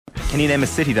Can you name a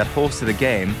city that hosted a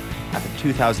game at the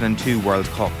 2002 World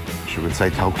Cup? She would say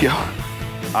Tokyo.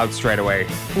 Out straight away.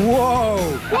 Whoa!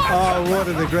 Oh, one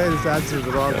of the greatest answers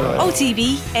of all time.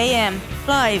 OTB AM,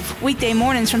 live weekday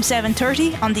mornings from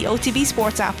 7:30 on the OTB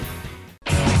Sports app.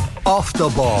 Off the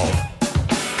ball.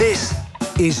 This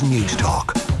is News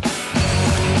Talk.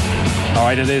 All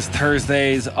right, it is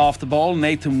Thursday's Off the Ball.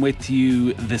 Nathan with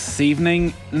you this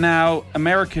evening. Now,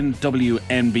 American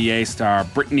WNBA star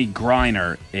Brittney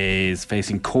Griner is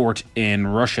facing court in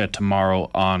Russia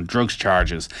tomorrow on drugs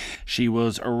charges. She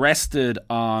was arrested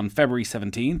on February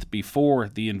 17th before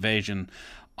the invasion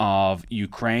of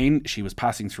Ukraine. She was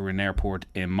passing through an airport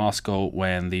in Moscow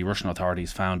when the Russian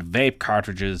authorities found vape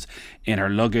cartridges in her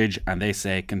luggage, and they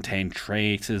say contained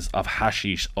traces of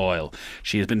hashish oil.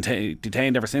 She has been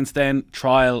detained ever since then.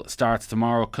 Trial starts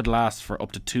tomorrow, could last for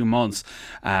up to 2 months.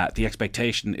 The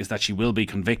expectation is that she will be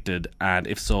convicted, and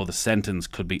if so, the sentence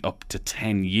could be up to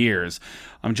 10 years.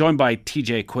 I'm joined by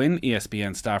TJ Quinn,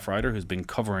 ESPN staff writer, who's been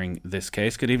covering this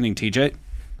case. Good evening, TJ.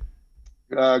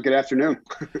 Good afternoon.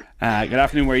 Good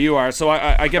afternoon where you are. So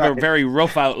I give a very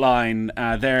rough outline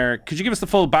there. Could you give us the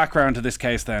full background to this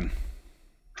case then?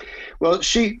 Well,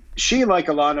 she like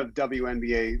a lot of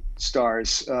WNBA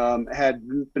stars, had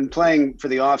been playing for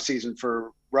the offseason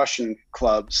for Russian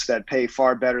clubs that pay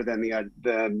far better than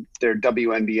their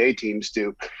WNBA teams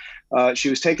do. She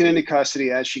was taken into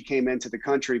custody as she came into the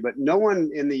country, but no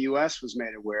one in the U.S. was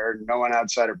made aware, no one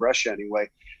outside of Russia anyway.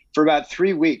 For about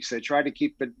 3 weeks, they tried to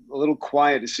keep it a little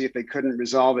quiet to see if they couldn't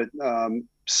resolve it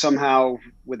somehow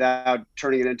without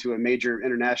turning it into a major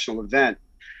international event.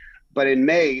 But in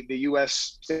May, the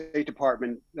U.S. State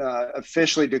Department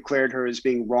officially declared her as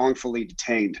being wrongfully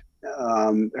detained.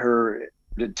 Her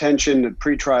detention, the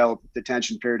pretrial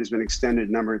detention period, has been extended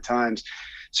a number of times.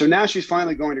 So now she's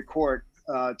finally going to court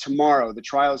tomorrow. The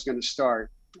trial is going to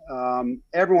start.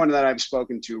 Everyone that I've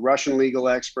spoken to, Russian legal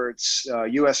experts,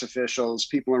 U.S. officials,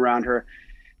 people around her,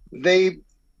 they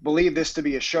believe this to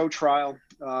be a show trial.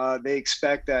 They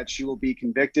expect that she will be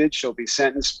convicted. She'll be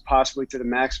sentenced possibly to the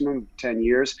maximum of 10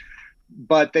 years.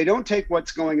 But they don't take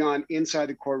what's going on inside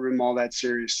the courtroom all that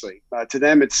seriously. To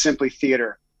them, it's simply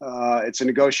theater. It's a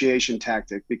negotiation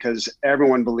tactic because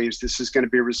everyone believes this is going to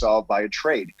be resolved by a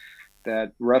trade,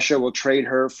 that Russia will trade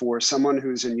her for someone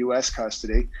who's in U.S.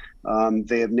 custody.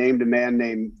 They have named a man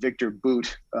named Victor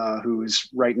Bout, who is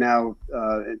right now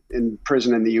in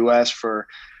prison in the U.S. for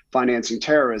financing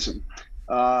terrorism.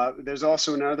 There's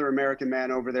also another American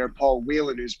man over there, Paul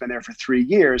Whelan, who's been there for 3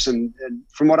 years. And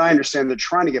from what I understand, they're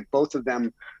trying to get both of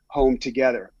them home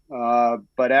together.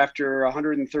 But after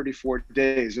 134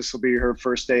 days, this will be her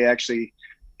first day actually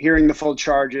hearing the full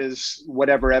charges,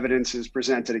 whatever evidence is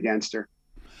presented against her.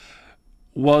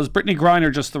 Was Brittney Griner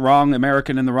just the wrong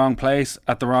American in the wrong place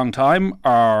at the wrong time,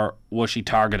 or was she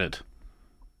targeted?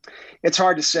 It's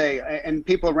hard to say, and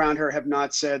people around her have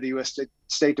not said. The U.S.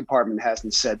 State Department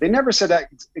hasn't said. They never said that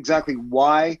exactly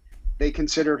why they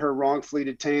considered her wrongfully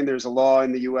detained. There's a law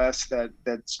in the U.S. that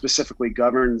specifically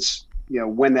governs,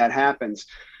 when that happens.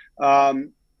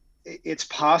 It's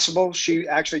possible she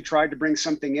actually tried to bring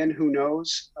something in. Who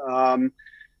knows?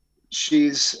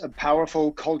 She's a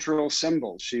powerful cultural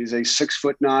symbol. She's a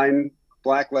 6'9"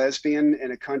 Black lesbian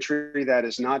in a country that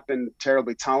has not been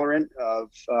terribly tolerant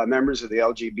of members of the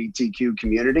LGBTQ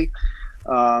community.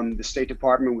 The State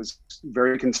Department was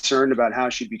very concerned about how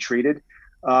she'd be treated.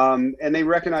 And they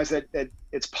recognize that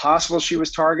it's possible she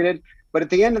was targeted. But at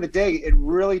the end of the day, it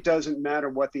really doesn't matter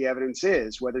what the evidence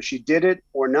is, whether she did it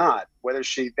or not, whether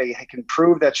they can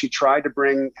prove that she tried to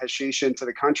bring hashish into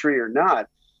the country or not.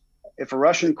 If a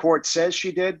Russian court says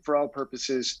she did, for all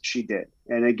purposes, she did.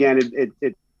 And again,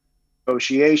 it's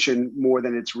negotiation more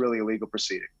than it's really a legal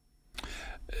proceeding.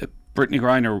 Brittney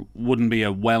Griner wouldn't be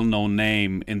a well-known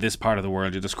name in this part of the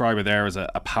world. You describe her there as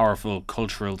a powerful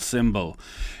cultural symbol.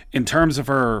 In terms of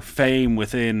her fame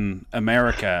within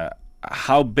America,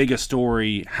 how big a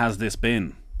story has this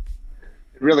been?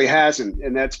 It really hasn't.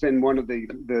 And that's been one of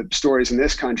the stories in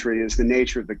this country, is the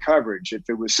nature of the coverage. If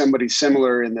it was somebody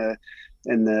similar in the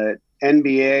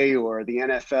NBA or the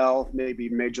NFL, maybe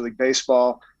Major League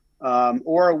Baseball,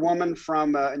 or a woman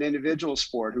from an individual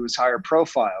sport who was higher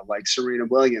profile, like Serena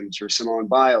Williams or Simone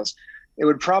Biles, it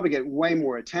would probably get way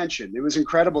more attention. It was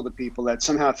incredible to people that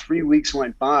somehow 3 weeks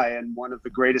went by and one of the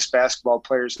greatest basketball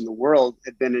players in the world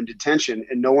had been in detention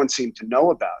and no one seemed to know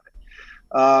about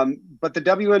it. But the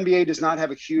WNBA does not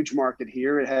have a huge market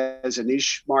here. It has a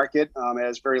niche market. It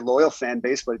has a very loyal fan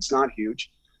base, but it's not huge.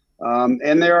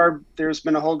 And there's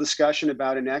been a whole discussion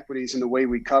about inequities in the way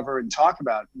we cover and talk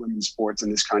about women's sports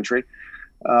in this country.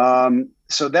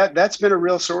 So that's been a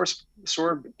real sore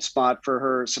spot for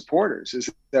her supporters, is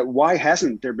that why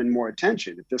hasn't there been more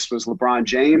attention? If this was LeBron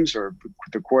James or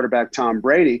the quarterback Tom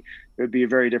Brady, it would be a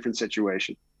very different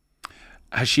situation.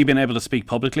 Has she been able to speak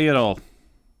publicly at all?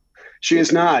 She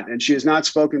has not, and she has not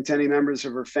spoken to any members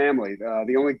of her family.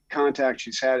 The only contact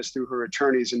she's had is through her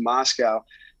attorneys in Moscow.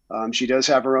 She does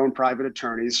have her own private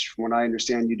attorneys. From what I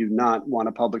understand, you do not want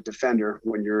a public defender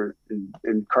when you're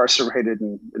incarcerated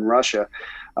in Russia.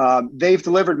 They've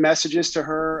delivered messages to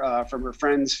her from her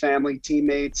friends, family,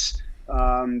 teammates.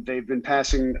 They've been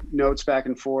passing notes back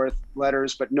and forth,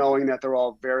 letters, but knowing that they're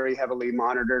all very heavily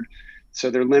monitored. So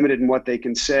they're limited in what they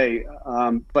can say.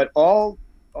 But all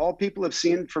people have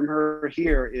seen from her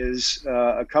here is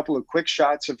a couple of quick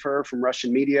shots of her from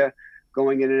Russian media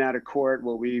going in and out of court,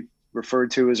 what we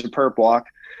referred to as a perp walk.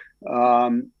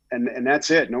 And that's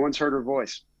it. No one's heard her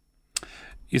voice.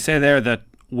 You say there that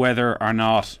whether or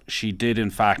not she did in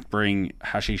fact bring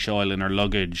hashish oil in her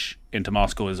luggage into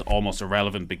Moscow is almost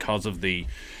irrelevant because of the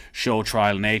show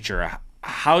trial nature.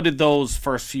 How did those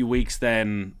first few weeks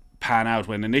then pan out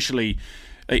when initially,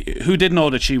 who did know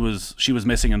that she was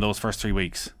missing in those first 3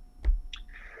 weeks?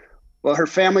 Well, her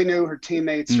family knew, her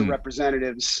teammates, her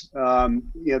representatives,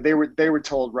 they were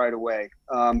told right away.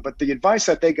 But the advice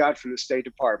that they got from the State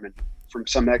Department, from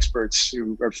some experts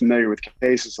who are familiar with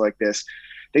cases like this,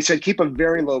 they said keep a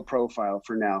very low profile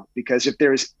for now, because if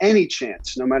there is any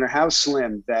chance, no matter how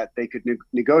slim, that they could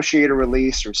negotiate a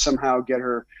release or somehow get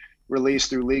her released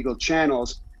through legal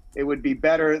channels, it would be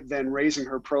better than raising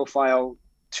her profile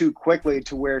too quickly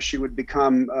to where she would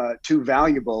become too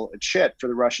valuable a chit for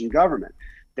the Russian government.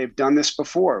 They've done this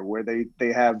before, where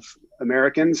they have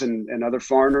Americans and other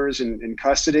foreigners in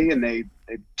custody, and they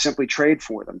simply trade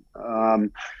for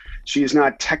them. She is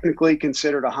not technically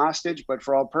considered a hostage, but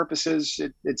for all purposes,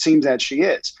 it seems that she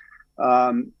is.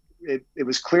 It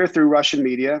was clear through Russian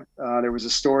media. There was a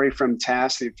story from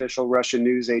TASS, the official Russian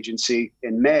news agency,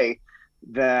 in May,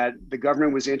 that the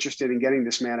government was interested in getting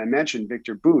this man I mentioned,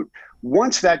 Viktor Bout.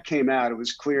 Once that came out, it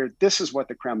was clear this is what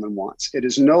the Kremlin wants. It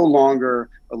is no longer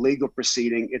a legal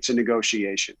proceeding, it's a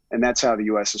negotiation. And that's how the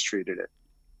U.S. has treated it.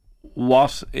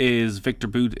 What is Viktor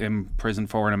Bout in prison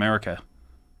for in America?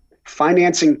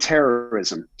 Financing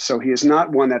terrorism. So he is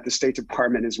not one that the State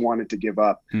Department has wanted to give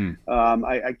up.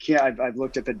 I can't, I've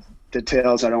looked at the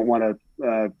details. I don't want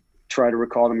to try to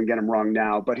recall them and get him wrong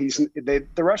now, but the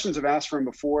Russians have asked for him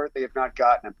before. They have not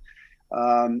gotten him.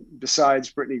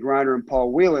 Besides Brittany Griner and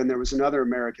Paul Whelan, there was another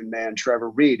American man, Trevor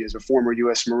Reed. He's a former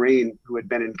U.S. Marine who had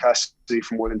been in custody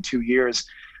for more than 2 years.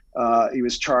 He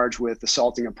was charged with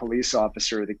assaulting a police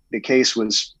officer. The case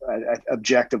was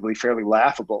objectively fairly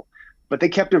laughable, but they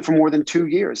kept him for more than 2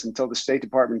 years until the State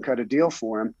Department cut a deal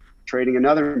for him, trading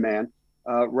another man.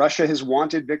 Russia has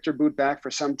wanted Viktor Bout back for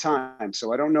some time,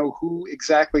 so I don't know who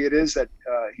exactly it is that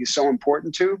he's so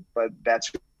important to, but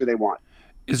that's who they want.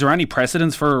 Is there any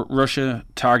precedence for Russia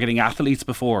targeting athletes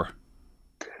before?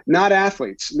 Not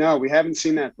athletes. No, we haven't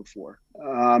seen that before.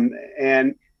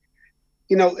 And,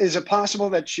 is it possible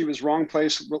that she was wrong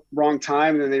place, wrong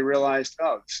time, and then they realized,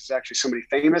 oh, this is actually somebody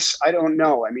famous? I don't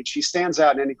know. I mean, she stands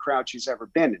out in any crowd she's ever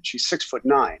been in. She's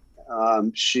 6'9".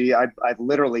 I've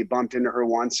literally bumped into her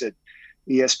once at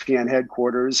ESPN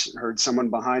headquarters, heard someone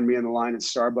behind me in the line at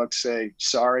Starbucks say,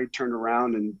 sorry, turned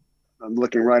around, and I'm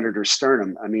looking right at her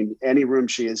sternum. I mean, any room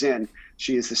she is in,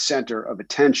 she is the center of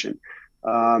attention.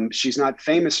 She's not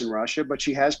famous in Russia, but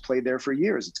she has played there for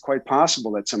years. It's quite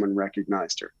possible that someone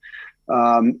recognized her.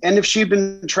 And if she'd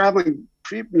been traveling,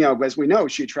 as we know,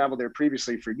 she had traveled there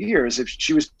previously for years, if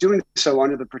she was doing so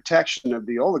under the protection of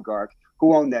the oligarch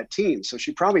who owned that team. So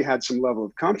she probably had some level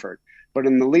of comfort. But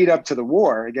in the lead up to the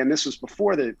war, again, this was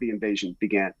before the invasion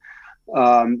began,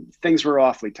 things were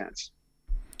awfully tense.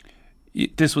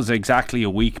 This was exactly a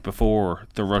week before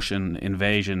the Russian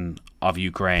invasion of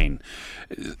Ukraine.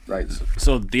 Right.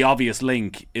 So the obvious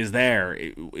link is there.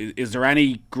 Is there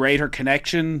any greater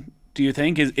connection, do you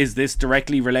think? Is this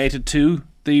directly related to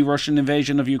the Russian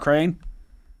invasion of Ukraine?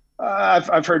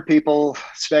 I've heard people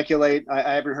speculate.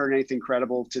 I haven't heard anything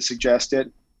credible to suggest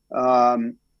it.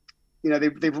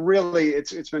 They've really,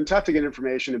 it's been tough to get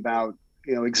information about,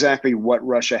 exactly what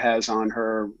Russia has on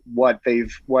her, what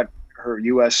her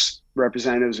U.S.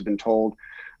 representatives have been told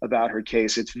about her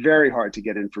case. It's very hard to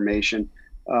get information.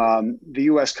 The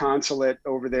U.S. consulate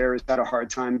over there has had a hard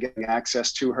time getting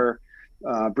access to her.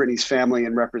 Brittany's family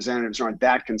and representatives aren't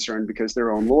that concerned because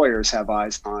their own lawyers have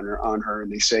eyes on her,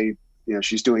 and they say,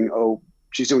 she's doing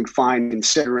fine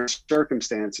considering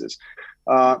circumstances.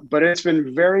 But it's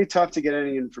been very tough to get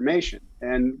any information.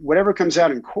 And whatever comes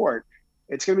out in court,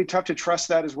 it's going to be tough to trust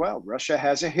that as well. Russia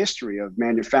has a history of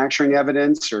manufacturing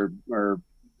evidence or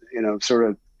sort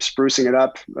of sprucing it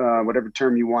up, whatever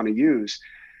term you want to use.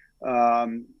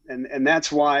 And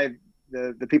that's why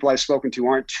the people I've spoken to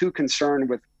aren't too concerned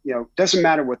with, doesn't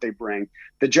matter what they bring.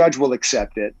 The judge will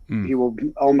accept it. He will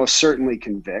almost certainly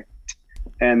convict.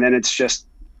 And then it's just,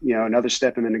 another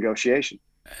step in the negotiation.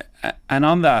 And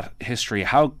on that history,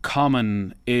 how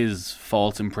common is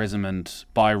false imprisonment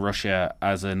by Russia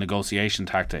as a negotiation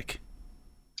tactic?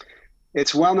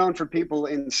 It's well known for people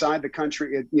inside the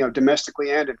country,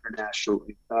 domestically and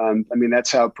internationally.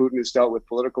 That's how Putin has dealt with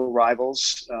political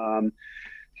rivals.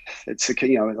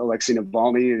 Alexei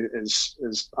Navalny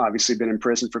has obviously been in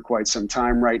prison for quite some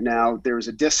time right now. There was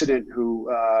a dissident who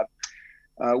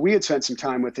we had spent some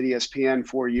time with at ESPN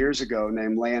 4 years ago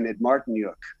named Leonid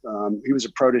Martinyuk. He was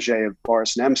a protege of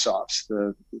Boris Nemtsov's,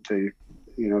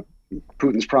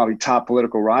 Putin's probably top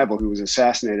political rival, who was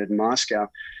assassinated in Moscow.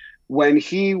 When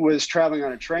he was traveling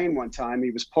on a train one time,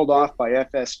 he was pulled off by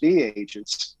FSB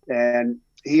agents. And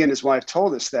he and his wife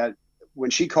told us that when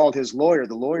she called his lawyer,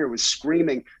 the lawyer was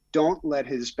screaming, "Don't let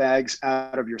his bags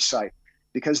out of your sight."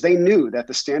 Because they knew that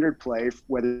the standard play,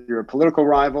 whether you're a political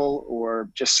rival or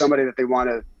just somebody that they want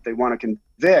to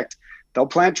convict, they'll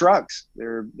plant drugs.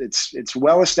 It's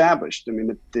well established.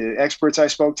 The experts I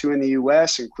spoke to in the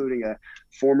U.S., including a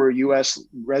former U.S.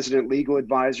 resident legal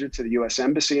advisor to the U.S.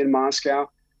 Embassy in Moscow,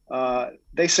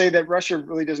 they say that Russia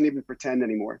really doesn't even pretend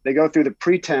anymore. They go through the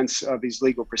pretense of these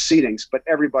legal proceedings, but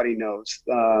everybody knows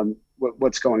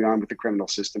what's going on with the criminal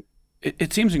system.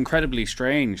 It seems incredibly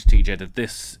strange, TJ, that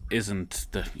this isn't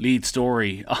the lead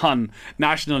story on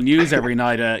national news every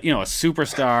night. A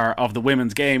superstar of the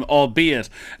women's game, albeit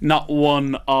not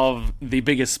one of the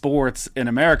biggest sports in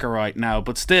America right now,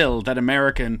 but still that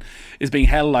American is being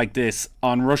held like this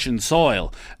on Russian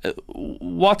soil.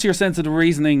 What's your sense of the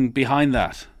reasoning behind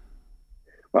that?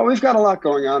 Well, we've got a lot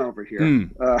going on over here.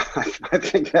 I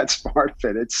think that's part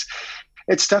of it.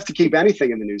 It's tough to keep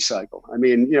anything in the news cycle.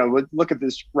 Look at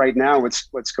this right now.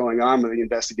 What's going on with the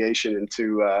investigation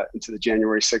into the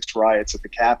January 6th riots at the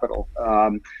Capitol.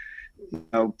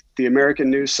 The American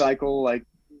news cycle, like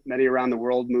many around the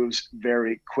world, moves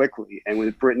very quickly. And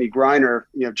with Brittany Griner,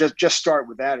 just start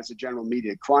with that as a general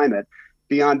media climate.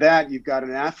 Beyond that, you've got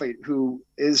an athlete who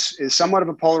is somewhat of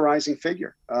a polarizing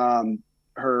figure.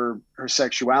 Her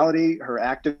sexuality, her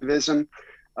activism.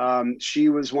 She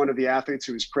was one of the athletes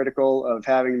who was critical of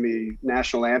having the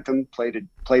national anthem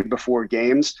played before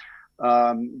games.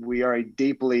 We are a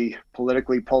deeply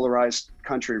politically polarized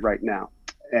country right now,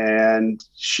 and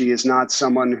she is not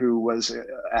someone who was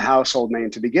a household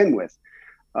name to begin with.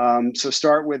 So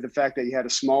start with the fact that you had a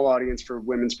small audience for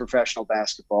women's professional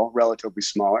basketball, relatively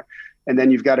smaller, and then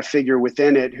you've got a figure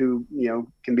within it who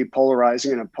can be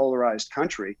polarizing in a polarized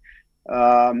country.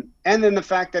 And then the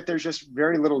fact that there's just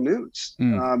very little news.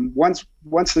 Once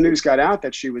the news got out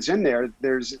that she was in there,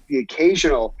 there's the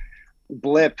occasional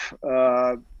blip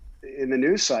in the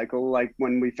news cycle. Like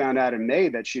when we found out in May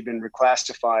that she'd been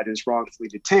reclassified as wrongfully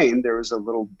detained, there was a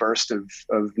little burst of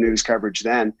news coverage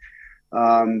then.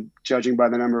 Judging by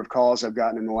the number of calls I've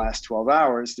gotten in the last 12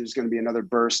 hours, there's going to be another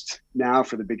burst now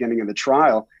for the beginning of the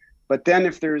trial. But then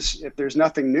if there's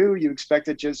nothing new, you expect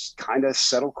it just kind of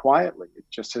settle quietly. It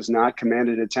just has not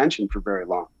commanded attention for very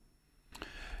long.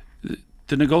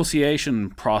 The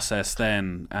negotiation process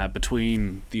then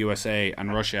between the USA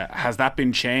and Russia, has that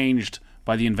been changed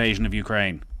by the invasion of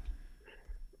Ukraine?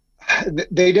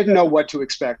 They didn't know what to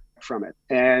expect from it.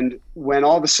 And when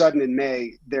all of a sudden in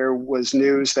May, there was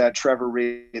news that Trevor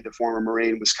Reed, the former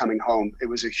Marine, was coming home, it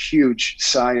was a huge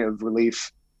sigh of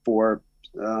relief for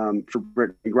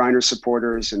Brittany Griner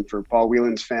supporters and for Paul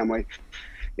Whelan's family.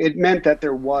 It meant that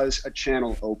there was a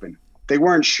channel open. They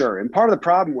weren't sure. And part of the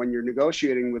problem when you're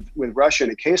negotiating with Russia in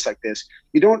a case like this,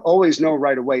 you don't always know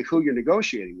right away who you're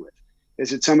negotiating with.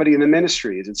 Is it somebody in the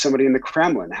ministry? Is it somebody in the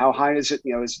Kremlin? How high is it?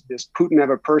 Does Putin have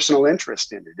a personal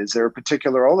interest in it? Is there a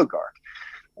particular oligarch?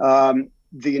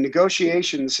 The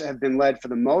negotiations have been led for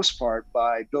the most part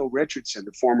by Bill Richardson,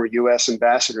 the former U.S.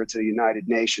 ambassador to the United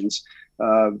Nations,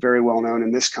 very well known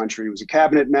in this country. He was a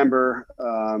cabinet member.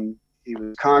 He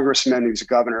was a congressman. He was a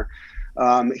governor.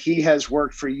 He has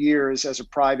worked for years as a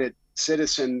private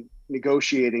citizen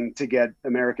negotiating to get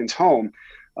Americans home.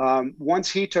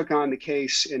 Once he took on the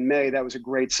case in May, that was a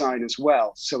great sign as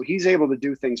well. So he's able to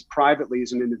do things privately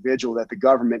as an individual that the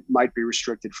government might be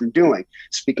restricted from doing,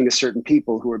 speaking to certain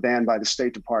people who are banned by the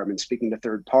State Department, speaking to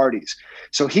third parties.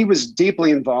 So he was deeply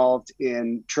involved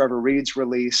in Trevor Reed's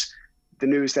release. The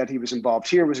news that he was involved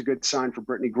here was a good sign for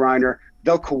Brittany Griner.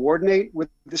 They'll coordinate with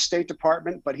the State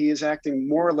Department, but he is acting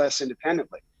more or less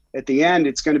independently. At the end,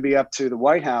 it's going to be up to the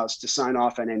White House to sign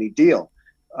off on any deal.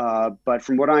 But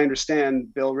from what I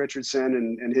understand, Bill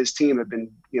Richardson and his team have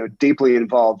been, deeply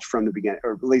involved from the beginning,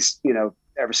 or at least,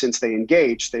 ever since they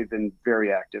engaged, they've been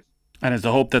very active. And is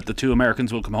the hope that the two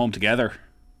Americans will come home together?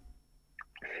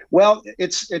 Well,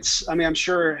 I'm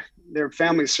sure their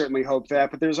families certainly hope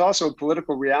that, but there's also a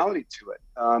political reality to it.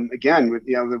 Again, with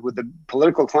the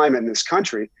political climate in this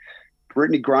country,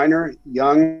 Brittany Griner,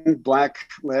 young black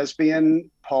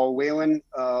lesbian, Paul Whelan,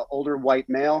 older white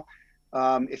male.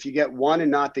 If you get one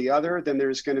and not the other, then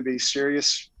there's going to be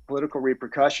serious political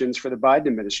repercussions for the Biden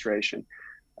administration.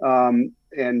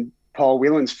 And Paul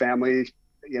Whelan's family,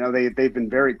 they've been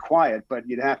very quiet, but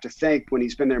you'd have to think when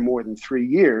he's been there more than 3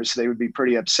 years, they would be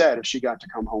pretty upset if she got to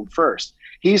come home first.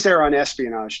 He's there on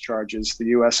espionage charges. The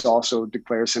U.S. also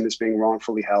declares him as being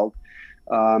wrongfully held.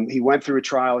 He went through a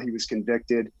trial. He was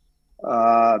convicted.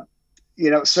 So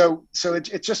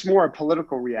it's just more a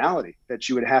political reality that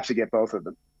you would have to get both of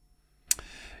them.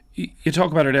 You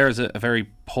talk about her there as a very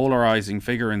polarizing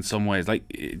figure in some ways. Like,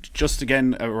 just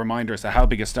again, a reminder as to how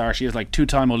big a star she is. Like,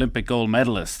 2-time Olympic gold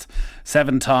medalist,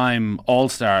 7-time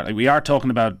All-Star. Like, we are talking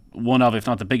about one of, if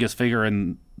not the biggest figure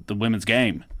in the women's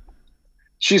game.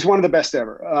 She's one of the best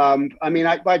ever. I'm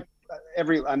not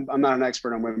an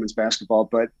expert on women's basketball,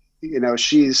 but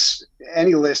she's,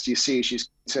 any list you see, she's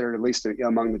considered at least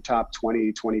among the top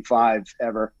 20, 25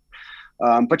 ever.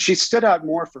 But she stood out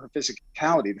more for her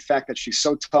physicality, the fact that she's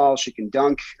so tall, she can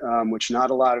dunk, which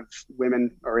not a lot of women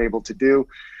are able to do.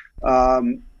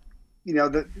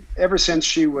 Ever since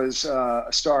she was a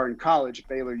star in college at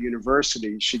Baylor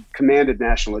University, she commanded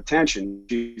national attention.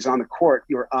 She's on the court,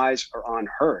 your eyes are on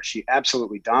her. She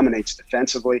absolutely dominates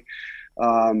defensively.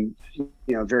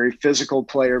 Very physical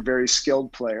player, very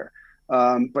skilled player.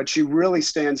 But she really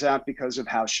stands out because of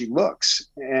how she looks.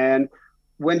 And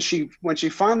when she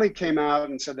finally came out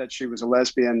and said that she was a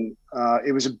lesbian,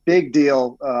 it was a big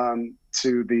deal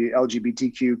to the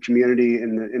LGBTQ community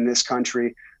in this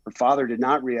country. Her father did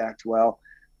not react well.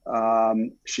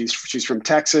 She's from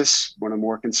Texas, one of the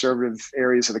more conservative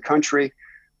areas of the country.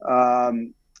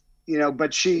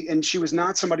 But she was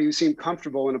not somebody who seemed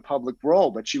comfortable in a public role,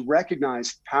 but she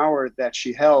recognized the power that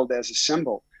she held as a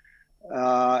symbol.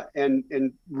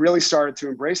 And really started to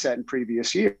embrace that in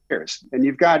previous years. And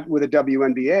you've got with the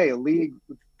WNBA, a league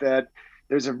that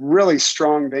there's a really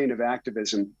strong vein of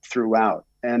activism throughout.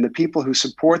 And the people who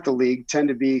support the league tend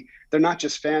to be, they're not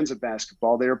just fans of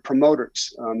basketball, they're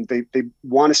promoters. They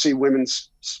want to see women's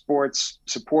sports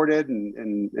supported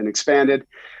and expanded.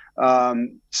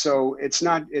 So it's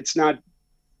not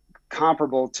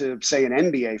comparable to, say, an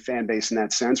NBA fan base in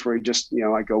that sense, where you just,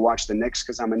 I go watch the Knicks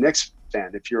because I'm a Knicks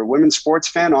fan. If you're a women's sports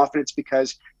fan, often it's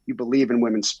because you believe in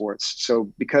women's sports. So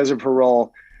because of her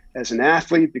role as an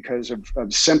athlete, because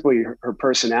of simply her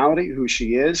personality, who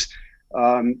she is,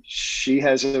 she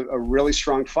has a really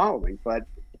strong following, but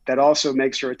that also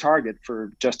makes her a target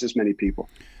for just as many people.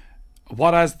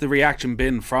 What has the reaction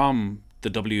been from the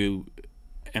WNBA,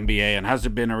 and has there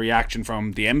been a reaction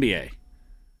from the NBA?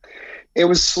 It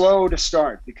was slow to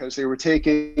start because they were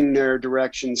taking their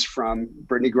directions from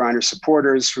Brittany Griner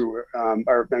supporters who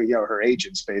are her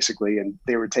agents, basically, and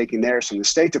they were taking theirs from the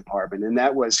State Department. And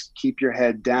that was, keep your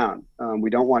head down. We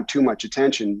don't want too much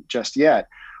attention just yet.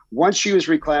 Once she was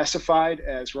reclassified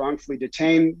as wrongfully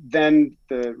detained, then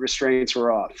the restraints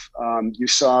were off. You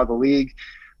saw the league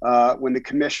when the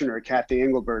commissioner, Kathy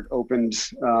Engelbert, opened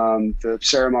the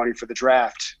ceremony for the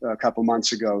draft a couple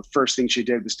months ago. First thing she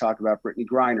did was talk about Brittany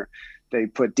Griner. They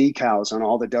put decals on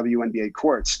all the WNBA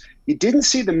courts. You didn't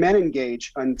see the men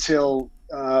engage until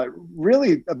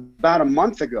really about a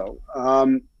month ago.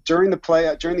 During the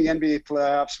NBA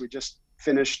playoffs, we just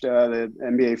finished the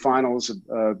NBA Finals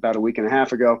about a week and a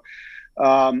half ago.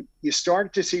 You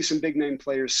started to see some big name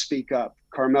players speak up.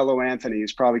 Carmelo Anthony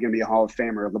is probably going to be a Hall of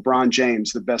Famer. LeBron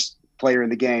James, the best player in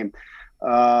the game.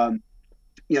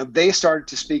 They started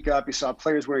to speak up. You saw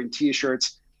players wearing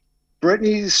T-shirts.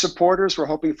 Brittany's supporters were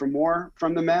hoping for more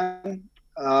from the men,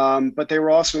 but they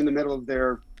were also in the middle of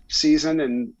their season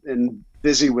and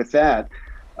busy with that.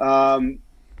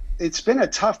 It's been a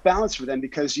tough balance for them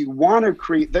because you want to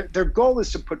create, their goal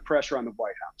is to put pressure on the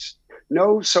White House.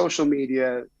 No social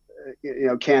media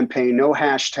campaign, no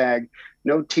hashtag,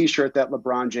 no T-shirt that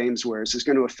LeBron James wears is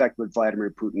going to affect what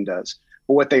Vladimir Putin does.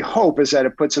 But what they hope is that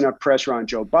it puts enough pressure on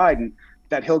Joe Biden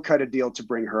that he'll cut a deal to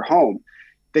bring her home.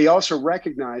 They also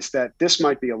recognize that this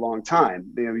might be a long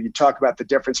time. You talk about the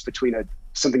difference between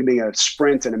something being a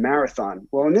sprint and a marathon.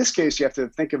 Well, in this case, you have to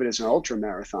think of it as an ultra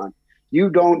marathon. You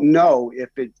don't know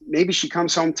maybe she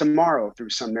comes home tomorrow through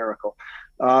some miracle.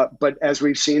 But as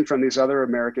we've seen from these other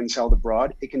Americans held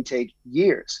abroad, it can take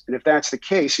years. And if that's the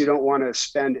case, you don't want to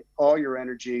spend all your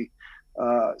energy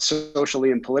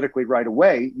socially and politically right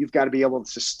away. You've got to be able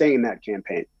to sustain that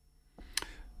campaign.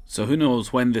 So who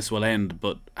knows when this will end,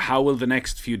 but how will the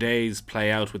next few days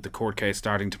play out with the court case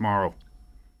starting tomorrow?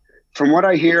 From what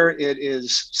I hear, it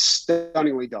is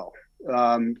stunningly dull.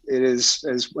 It is,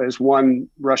 as one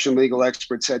Russian legal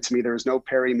expert said to me, there is no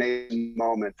Perry Mason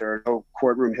moment. There are no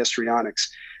courtroom histrionics.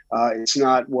 It's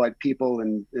not what people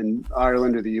in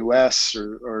Ireland or the US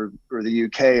or the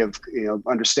UK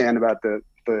understand about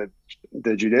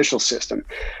the judicial system.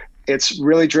 It's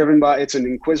really driven by, it's an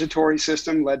inquisitory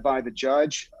system led by the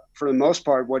judge. For the most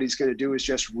part, what he's going to do is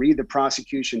just read the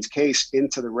prosecution's case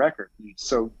into the record.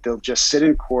 So they'll just sit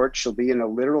in court. She'll be in a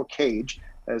literal cage,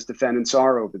 as defendants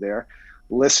are over there,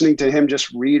 listening to him just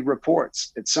read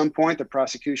reports. At some point, the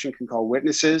prosecution can call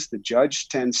witnesses. The judge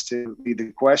tends to lead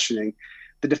the questioning.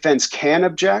 The defense can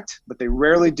object, but they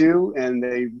rarely do, and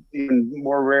they even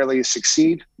more rarely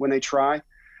succeed when they try.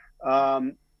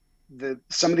 Some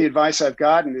of the advice I've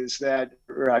gotten is that,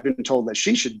 or I've been told that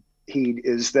she should heed,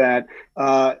 is that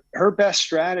her best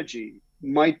strategy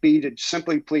might be to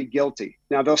simply plead guilty.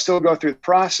 Now, they'll still go through the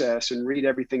process and read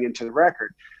everything into the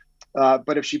record.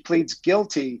 But if she pleads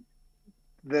guilty,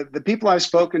 the people I've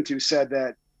spoken to said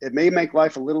that it may make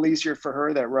life a little easier for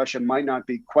her, that Russia might not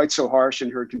be quite so harsh in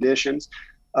her conditions.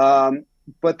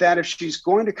 But that if she's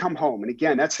going to come home, and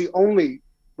again, that's the only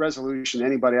resolution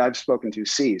anybody I've spoken to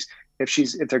sees,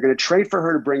 if they're going to trade for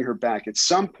her to bring her back, at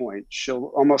some point, she'll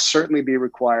almost certainly be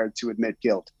required to admit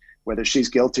guilt, whether she's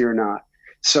guilty or not.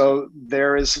 So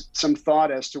there is some thought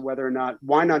as to whether or not,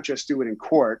 why not just do it in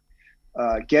court,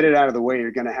 get it out of the way,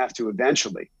 you're going to have to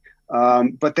eventually.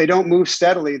 But they don't move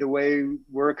steadily the way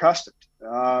we're accustomed.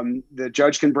 The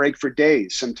judge can break for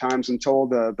days. Sometimes I'm told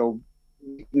they'll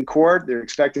in court, they're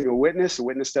expecting a witness, the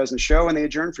witness doesn't show, and they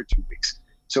adjourn for 2 weeks.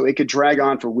 So it could drag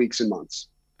on for weeks and months.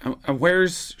 And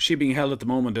where's she being held at the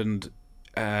moment? And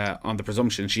on the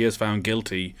presumption she is found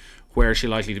guilty, where is she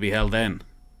likely to be held then?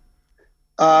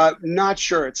 Not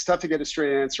sure. It's tough to get a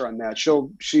straight answer on that.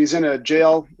 She's in a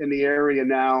jail in the area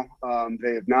now.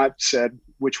 They have not said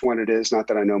which one it is. Not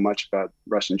that I know much about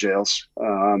Russian jails.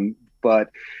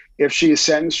 But if she is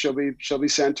sentenced, she'll be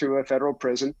sent to a federal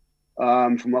prison.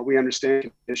 From what we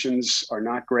understand, conditions are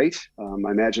not great. I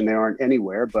imagine they aren't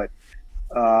anywhere, but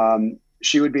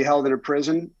she would be held in a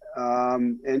prison.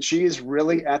 And she is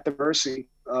really at the mercy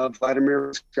of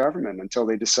Vladimir's government until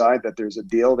they decide that there's a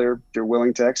deal they're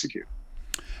willing to execute.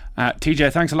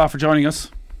 TJ, thanks a lot for joining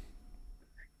us.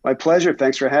 My pleasure.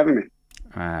 Thanks for having me.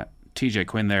 TJ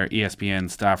Quinn there, ESPN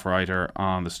staff writer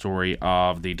on the story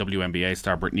of the WNBA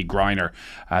star Brittney Griner.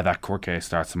 That court case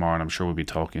starts tomorrow, and I'm sure we'll be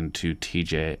talking to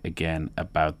TJ again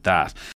about that.